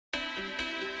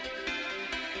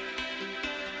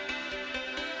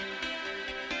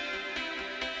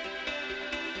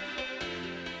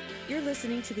You're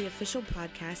listening to the official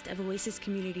podcast of Oasis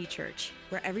Community Church,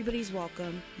 where everybody's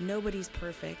welcome, nobody's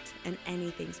perfect, and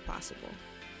anything's possible.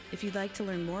 If you'd like to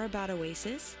learn more about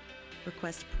Oasis,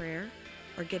 request prayer,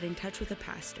 or get in touch with a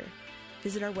pastor,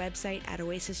 visit our website at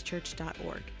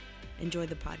oasischurch.org. Enjoy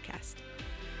the podcast.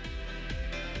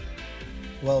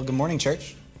 Well, good morning,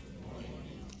 church.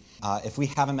 If we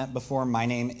haven't met before, my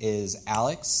name is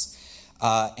Alex.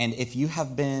 And if you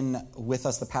have been with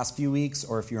us the past few weeks,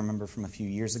 or if you remember from a few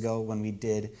years ago when we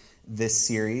did this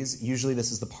series, usually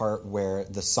this is the part where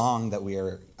the song that we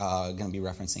are going to be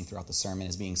referencing throughout the sermon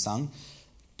is being sung.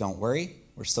 Don't worry,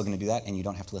 we're still going to do that, and you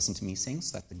don't have to listen to me sing,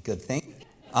 so that's a good thing.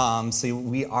 So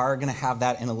we are going to have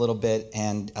that in a little bit,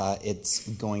 and it's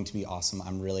going to be awesome.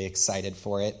 I'm really excited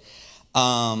for it.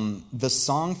 The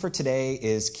song for today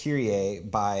is Kyrie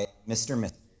by Mr.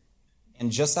 Mr.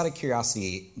 And just out of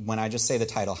curiosity, when I just say the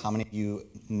title, how many of you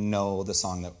know the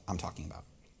song that I'm talking about?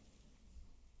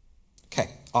 Okay,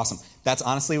 awesome. That's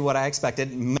honestly what I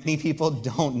expected. Many people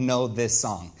don't know this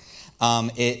song.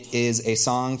 It is a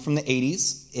song from the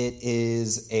 80s. It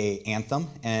is an anthem,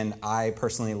 and I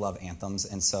personally love anthems.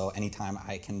 And so anytime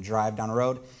I can drive down a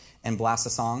road and blast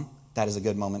a song, that is a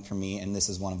good moment for me, and this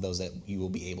is one of those that you will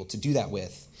be able to do that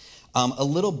with. A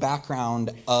little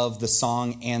background of the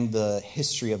song and the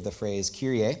history of the phrase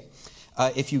Kyrie.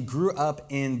 If you grew up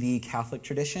in the Catholic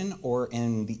tradition or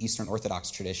in the Eastern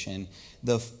Orthodox tradition,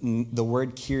 the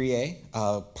word Kyrie,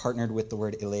 partnered with the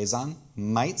word eleison,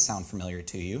 might sound familiar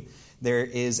to you. There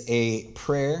is a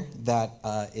prayer that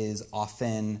is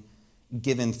often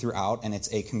given throughout, and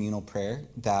it's a communal prayer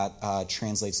that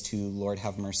translates to Lord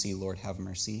have mercy, Lord have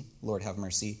mercy, Lord have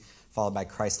mercy, followed by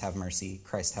Christ have mercy,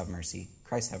 Christ have mercy,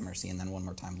 Christ have mercy, and then one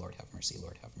more time, Lord have mercy,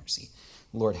 Lord have mercy,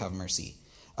 Lord have mercy.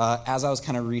 As I was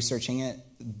kind of researching it,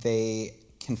 they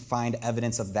can find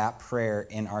evidence of that prayer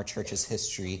in our church's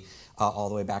history all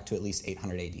the way back to at least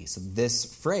 800 AD. So this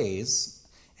phrase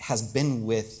has been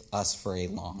with us for a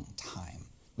long time,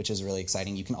 which is really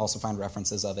exciting. You can also find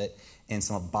references of it in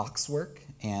some of Bach's work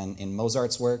and in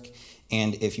Mozart's work.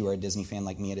 And if you are a Disney fan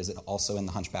like me, it is also in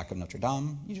The Hunchback of Notre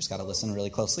Dame. You just got to listen really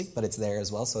closely, but it's there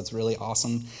as well. So it's really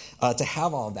awesome to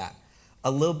have all of that.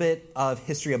 A little bit of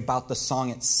history about the song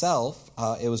itself.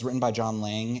 It was written by John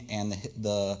Lang, and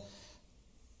the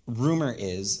rumor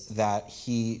is that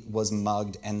he was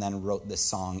mugged and then wrote this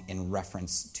song in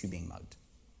reference to being mugged.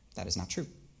 That is not true,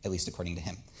 at least according to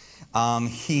him.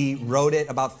 He wrote it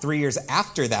about 3 years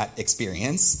after that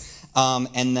experience,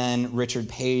 and then Richard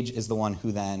Page is the one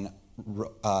who then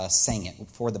sang it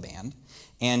for the band,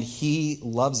 and he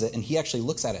loves it, and he actually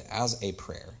looks at it as a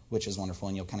prayer, which is wonderful,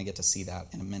 and you'll kind of get to see that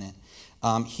in a minute.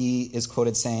 He is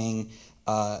quoted saying,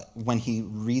 when he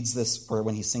reads this, or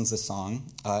when he sings this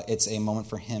song, it's a moment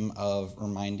for him of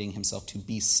reminding himself to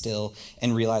be still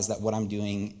and realize that what I'm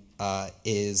doing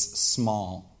is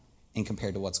small in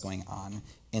compared to what's going on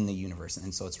in the universe,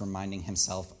 and so it's reminding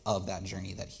himself of that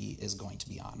journey that he is going to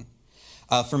be on.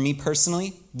 For me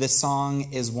personally, this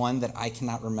song is one that I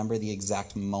cannot remember the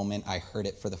exact moment I heard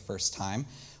it for the first time,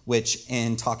 which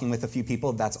in talking with a few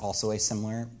people, that's also a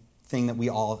similar thing that we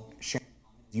all share.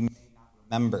 You may not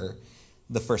remember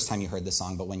the first time you heard the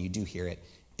song, but when you do hear it,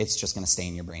 it's just going to stay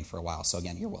in your brain for a while. So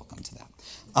again, you're welcome to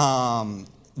that.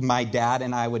 My dad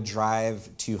and I would drive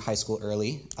to high school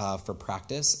early for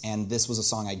practice, and this was a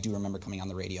song I do remember coming on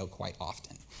the radio quite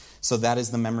often. So that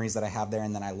is the memories that I have there,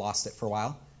 and then I lost it for a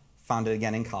while. Found it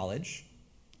again in college,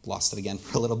 lost it again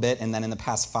for a little bit, and then in the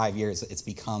past 5 years, it's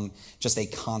become just a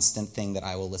constant thing that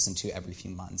I will listen to every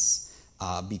few months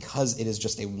because it is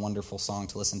just a wonderful song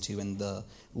to listen to, and the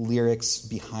lyrics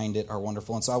behind it are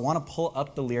wonderful. And so I want to pull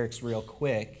up the lyrics real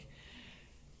quick.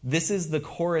 This is the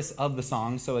chorus of the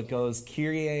song, so it goes,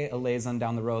 Kyrie eleison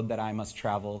down the road that I must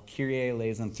travel, Kyrie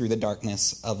eleison through the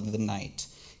darkness of the night,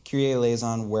 Kyrie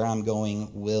eleison where I'm going,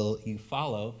 will you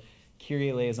follow? Kyrie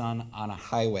eleison on a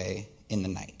highway in the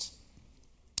night.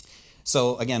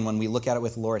 So again, when we look at it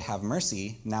with Lord have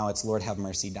mercy, now it's Lord have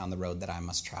mercy down the road that I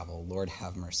must travel. Lord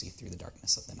have mercy through the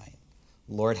darkness of the night.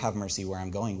 Lord have mercy where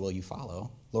I'm going, will you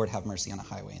follow? Lord have mercy on a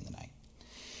highway in the night.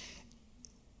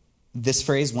 This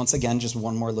phrase, once again, just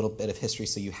one more little bit of history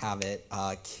so you have it.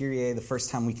 Kyrie, the first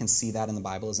time we can see that in the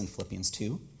Bible is in Philippians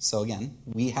 2. So again,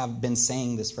 we have been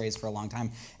saying this phrase for a long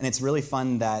time, and it's really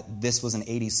fun that this was an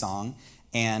 80s song.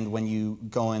 And when you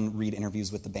go and read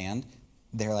interviews with the band,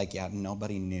 they're like, yeah,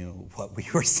 nobody knew what we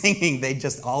were singing. They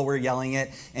just all were yelling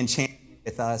it and chanting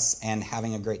with us and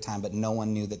having a great time, but no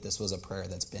one knew that this was a prayer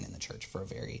that's been in the church for a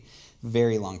very,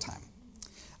 very long time.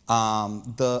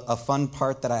 A fun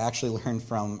part that I actually learned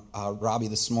from Robbie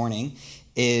this morning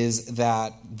is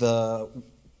that the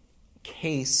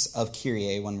case of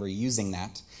Kyrie, when we're using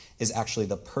that, is actually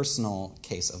the personal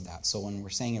case of that. So when we're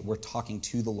saying it, we're talking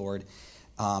to the Lord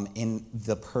in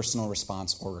the personal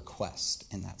response or request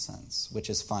in that sense, which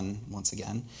is fun once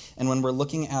again. And when we're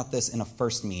looking at this in a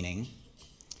first meaning,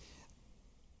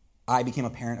 I became a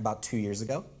parent about 2 years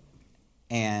ago.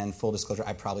 And full disclosure,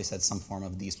 I probably said some form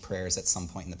of these prayers at some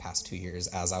point in the past 2 years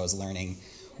as I was learning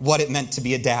what it meant to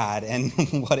be a dad and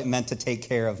what it meant to take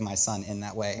care of my son in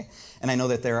that way. And I know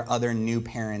that there are other new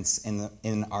parents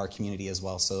in our community as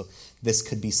well, so this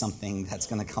could be something that's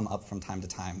going to come up from time to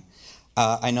time.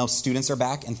 I know students are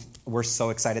back, and we're so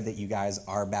excited that you guys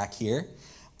are back here.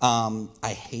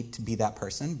 I hate to be that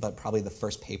person, but probably the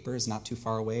first paper is not too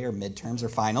far away, or midterms or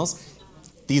finals.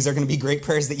 These are going to be great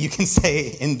prayers that you can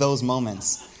say in those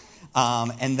moments.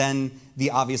 And then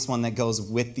the obvious one that goes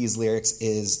with these lyrics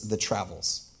is the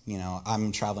travels. You know,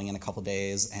 I'm traveling in a couple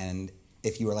days, and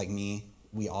if you are like me,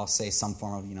 we all say some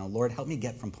form of, Lord, help me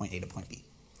get from point A to point B.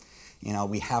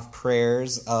 We have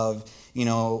prayers of,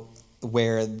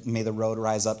 where may the road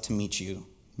rise up to meet you.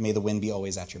 May the wind be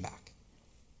always at your back.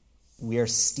 We are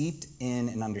steeped in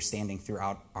an understanding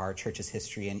throughout our church's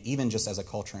history, and even just as a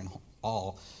culture in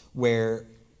all, where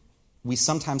we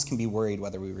sometimes can be worried,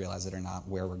 whether we realize it or not,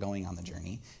 where we're going on the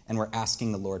journey, and we're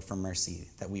asking the Lord for mercy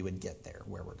that we would get there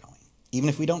where we're going. Even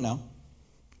if we don't know,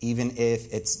 even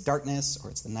if it's darkness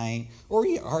or it's the night, or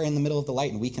we are in the middle of the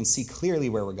light and we can see clearly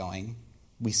where we're going,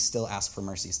 we still ask for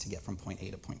mercies to get from point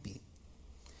A to point B.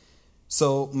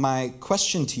 So my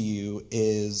question to you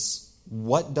is,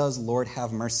 what does Lord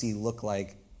have mercy look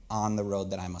like on the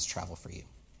road that I must travel for you?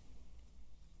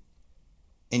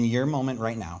 In your moment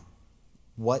right now,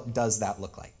 what does that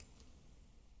look like?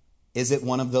 Is it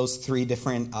one of those three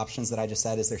different options that I just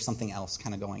said? Is there something else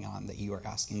kind of going on that you are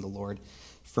asking the Lord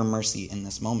for mercy in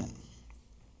this moment?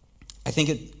 I think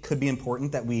it could be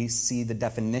important that we see the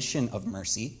definition of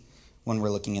mercy when we're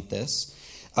looking at this.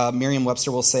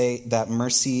 Merriam-Webster will say that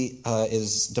mercy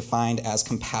is defined as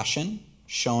compassion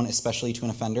shown especially to an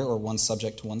offender or one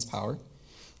subject to one's power,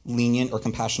 lenient or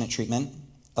compassionate treatment,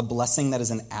 a blessing that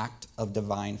is an act of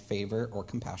divine favor or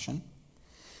compassion.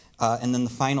 And then the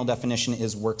final definition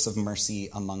is works of mercy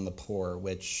among the poor,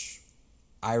 which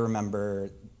I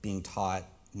remember being taught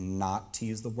not to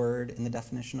use the word in the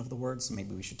definition of the word, so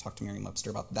maybe we should talk to Merriam-Webster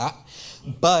about that.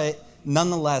 But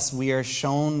nonetheless, we are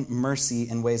shown mercy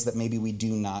in ways that maybe we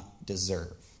do not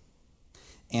deserve.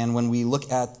 And when we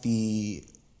look at the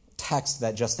text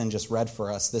that Justin just read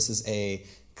for us, this is a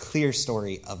clear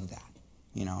story of that.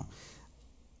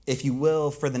 If you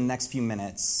will, for the next few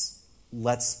minutes,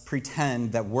 let's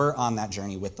pretend that we're on that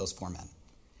journey with those four men.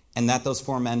 And that those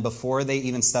four men, before they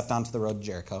even stepped onto the road to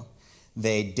Jericho,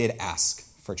 they did ask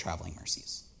for traveling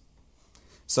mercies.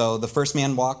 So the first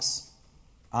man walks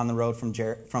on the road from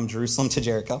Jerusalem to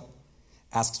Jericho,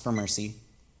 asks for mercy,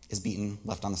 is beaten,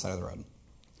 left on the side of the road.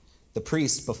 The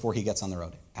priest, before he gets on the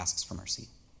road, asks for mercy.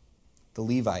 The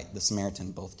Levite, the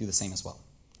Samaritan, both do the same as well.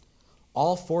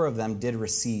 All four of them did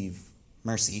receive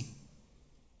mercy.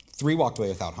 3 walked away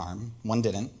without harm. 1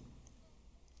 didn't.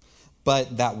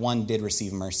 But that one did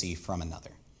receive mercy from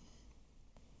another.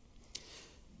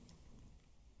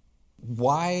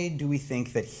 Why do we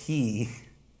think that he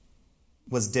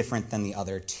was different than the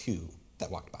other 2 that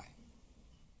walked by?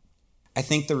 I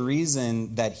think the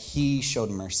reason that he showed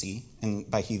mercy, and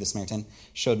by he, the Samaritan,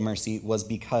 showed mercy, was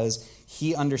because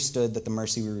he understood that the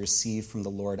mercy we receive from the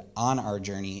Lord on our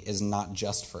journey is not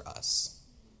just for us,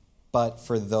 but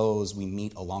for those we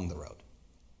meet along the road.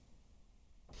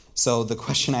 So the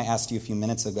question I asked you a few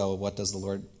minutes ago, what does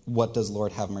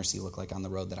Lord have mercy look like on the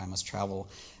road that I must travel?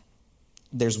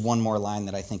 There's one more line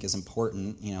that I think is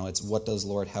important. It's what does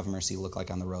Lord have mercy look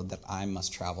like on the road that I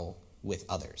must travel with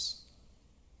others?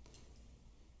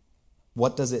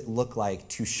 What does it look like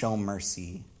to show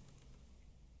mercy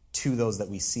to those that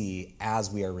we see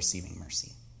as we are receiving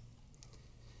mercy?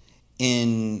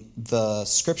 In the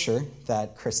scripture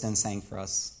that Kristen sang for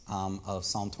us of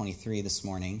Psalm 23 this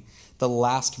morning, the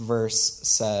last verse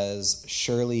says,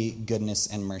 "Surely goodness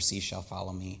and mercy shall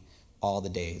follow me all the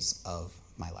days of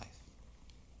my life."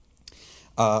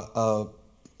 An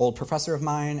old professor of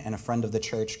mine and a friend of the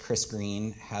church, Chris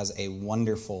Green, has a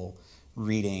wonderful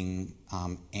reading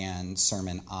and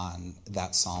sermon on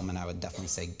that psalm, and I would definitely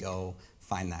say go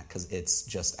find that because it's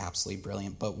just absolutely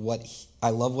brilliant. But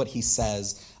I love what he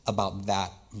says about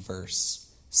that verse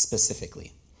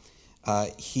specifically.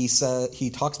 He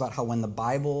talks about how when the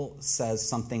Bible says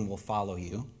something will follow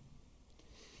you,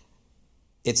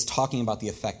 it's talking about the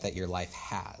effect that your life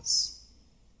has.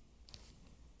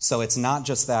 So it's not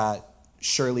just that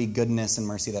surely goodness and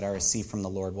mercy that I receive from the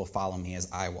Lord will follow me as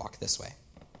I walk this way.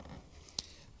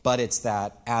 But it's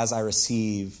that as I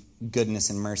receive goodness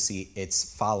and mercy,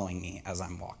 it's following me as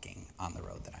I'm walking on the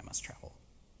road that I must travel.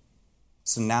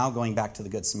 So now going back to the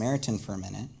Good Samaritan for a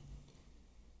minute,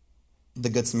 the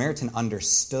Good Samaritan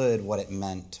understood what it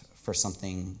meant for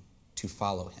something to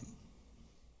follow him.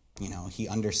 He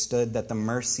understood that the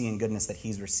mercy and goodness that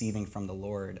he's receiving from the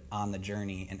Lord on the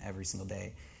journey and every single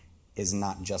day is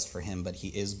not just for him, but he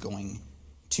is going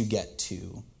to get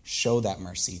to show that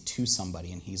mercy to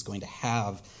somebody, and he's going to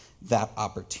have that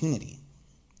opportunity.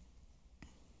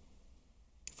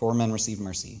 4 men received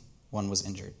mercy. 1 was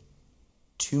injured.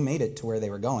 2 made it to where they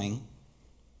were going.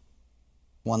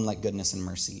 1 let goodness and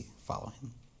mercy follow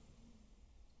him.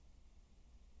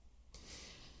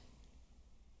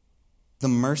 The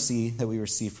mercy that we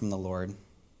receive from the Lord,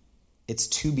 it's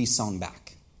to be sown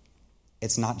back.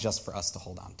 It's not just for us to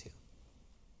hold on to.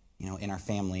 In our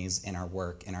families, in our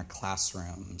work, in our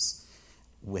classrooms,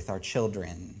 with our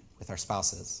children, with our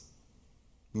spouses.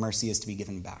 Mercy is to be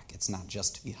given back. It's not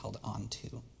just to be held on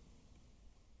to.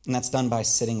 And that's done by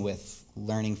sitting with,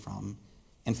 learning from,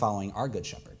 and following our Good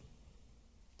Shepherd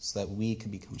so that we could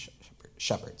become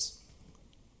shepherds.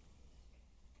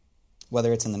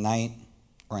 Whether it's in the night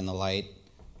or in the light,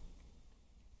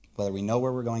 whether we know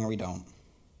where we're going or we don't,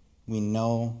 we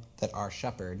know that our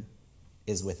shepherd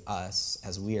is with us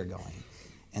as we are going.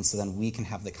 And so then we can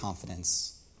have the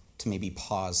confidence to maybe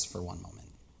pause for one moment.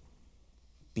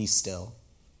 Be still.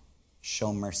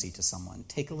 Show mercy to someone.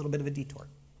 Take a little bit of a detour.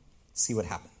 See what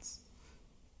happens.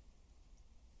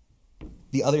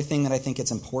 The other thing that I think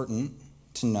it's important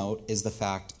to note is the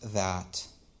fact that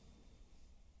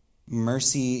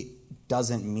mercy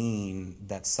doesn't mean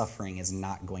that suffering is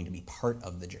not going to be part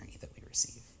of the journey that we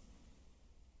receive.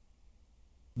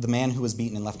 The man who was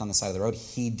beaten and left on the side of the road,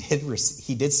 he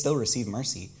did still receive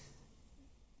mercy,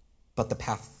 but the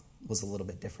path was a little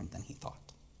bit different than he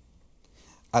thought.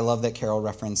 I love that Carol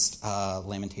referenced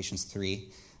Lamentations 3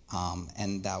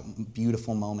 and that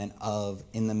beautiful moment of,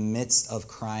 in the midst of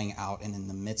crying out and in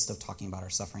the midst of talking about our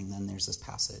suffering, then there's this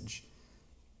passage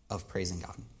of praising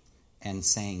God and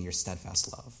saying your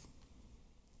steadfast love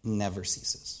never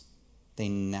ceases. They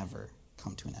never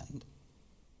come to an end.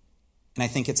 And I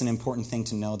think it's an important thing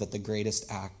to know that the greatest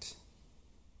act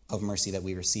of mercy that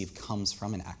we receive comes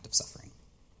from an act of suffering.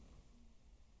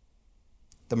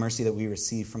 The mercy that we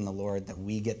receive from the Lord, that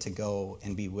we get to go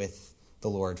and be with the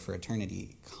Lord for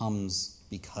eternity, comes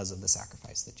because of the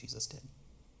sacrifice that Jesus did.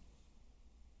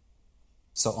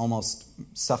 So almost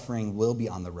suffering will be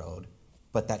on the road,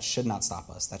 but that should not stop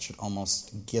us. That should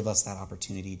almost give us that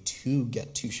opportunity to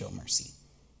get to show mercy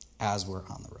as we're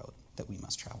on the road that we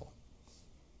must travel.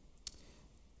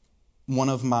 One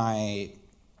of my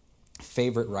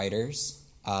favorite writers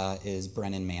is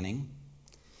Brennan Manning.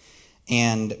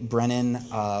 And Brennan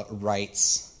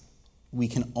writes, "We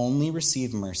can only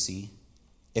receive mercy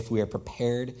if we are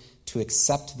prepared to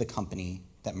accept the company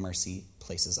that mercy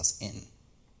places us in.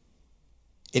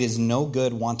 It is no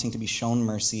good wanting to be shown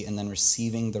mercy and then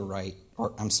receiving the right,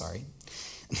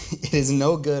 it is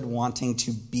no good wanting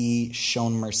to be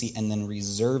shown mercy and then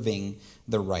reserving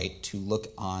the right to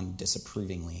look on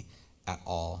disapprovingly at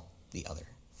all the other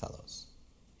fellows."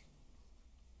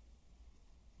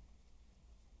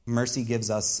 Mercy gives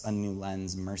us a new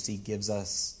lens. Mercy gives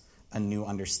us a new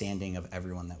understanding of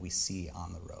everyone that we see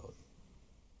on the road,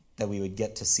 that we would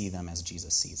get to see them as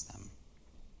Jesus sees them.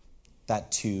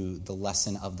 That, to the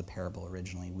lesson of the parable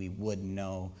originally, we would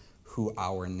know who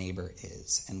our neighbor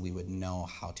is, and we would know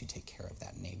how to take care of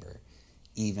that neighbor,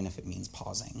 even if it means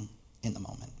pausing in the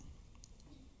moment.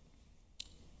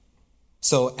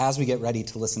 So as we get ready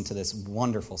to listen to this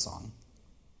wonderful song,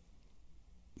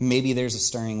 maybe there's a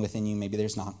stirring within you, maybe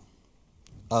there's not,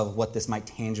 of what this might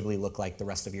tangibly look like the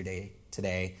rest of your day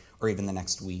today, or even the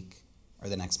next week or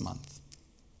the next month.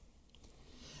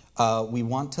 We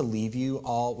want to leave you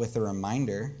all with a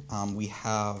reminder. We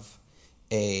have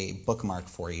a bookmark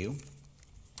for you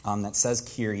that says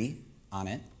Kyrie on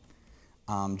it,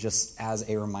 just as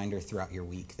a reminder throughout your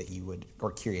week that you would,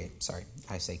 or Kyrie, sorry,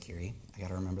 I say Kyrie. I got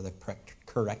to remember the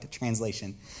correct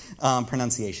translation,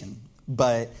 pronunciation.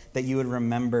 But that you would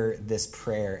remember this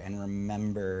prayer and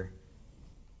remember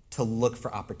to look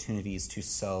for opportunities to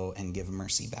sow and give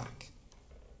mercy back.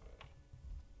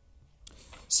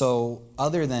 So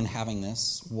other than having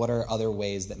this, what are other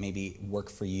ways that maybe work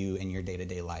for you in your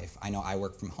day-to-day life? I know I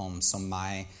work from home, so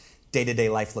my day-to-day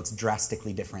life looks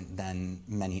drastically different than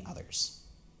many others.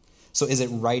 So is it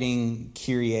writing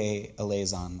Kyrie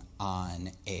eleison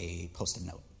on a Post-it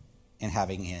note and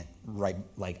having it right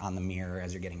like on the mirror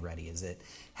as you're getting ready? Is it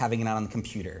having it out on the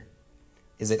computer?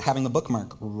 Is it having the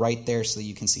bookmark right there so that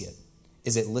you can see it?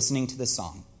 Is it listening to this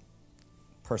song?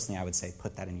 personally, I would say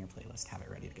put that in your playlist, have it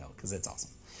ready to go, because it's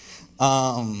awesome.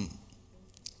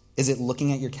 Is it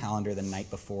looking at your calendar the night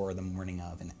before or the morning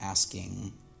of and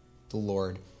asking the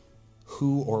Lord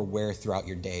who or where throughout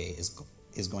your day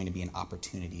is going to be an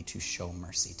opportunity to show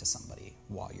mercy to somebody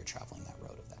while you're traveling that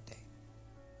road of that day?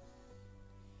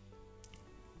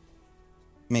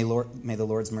 May the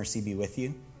Lord's mercy be with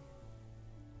you,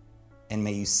 and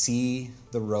may you see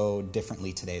the road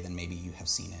differently today than maybe you have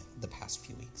seen it the past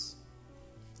few weeks.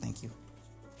 Thank you.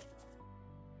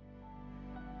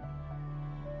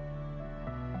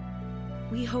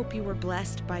 We hope you were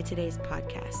blessed by today's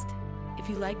podcast. If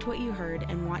you liked what you heard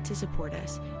and want to support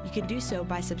us, you can do so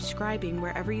by subscribing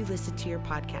wherever you listen to your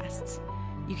podcasts.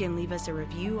 You can leave us a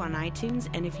review on iTunes,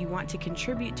 and if you want to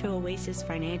contribute to Oasis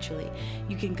financially,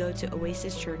 you can go to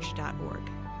oasischurch.org.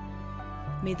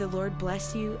 May the Lord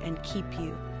bless you and keep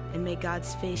you, and may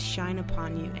God's face shine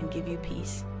upon you and give you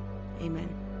peace.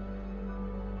 Amen.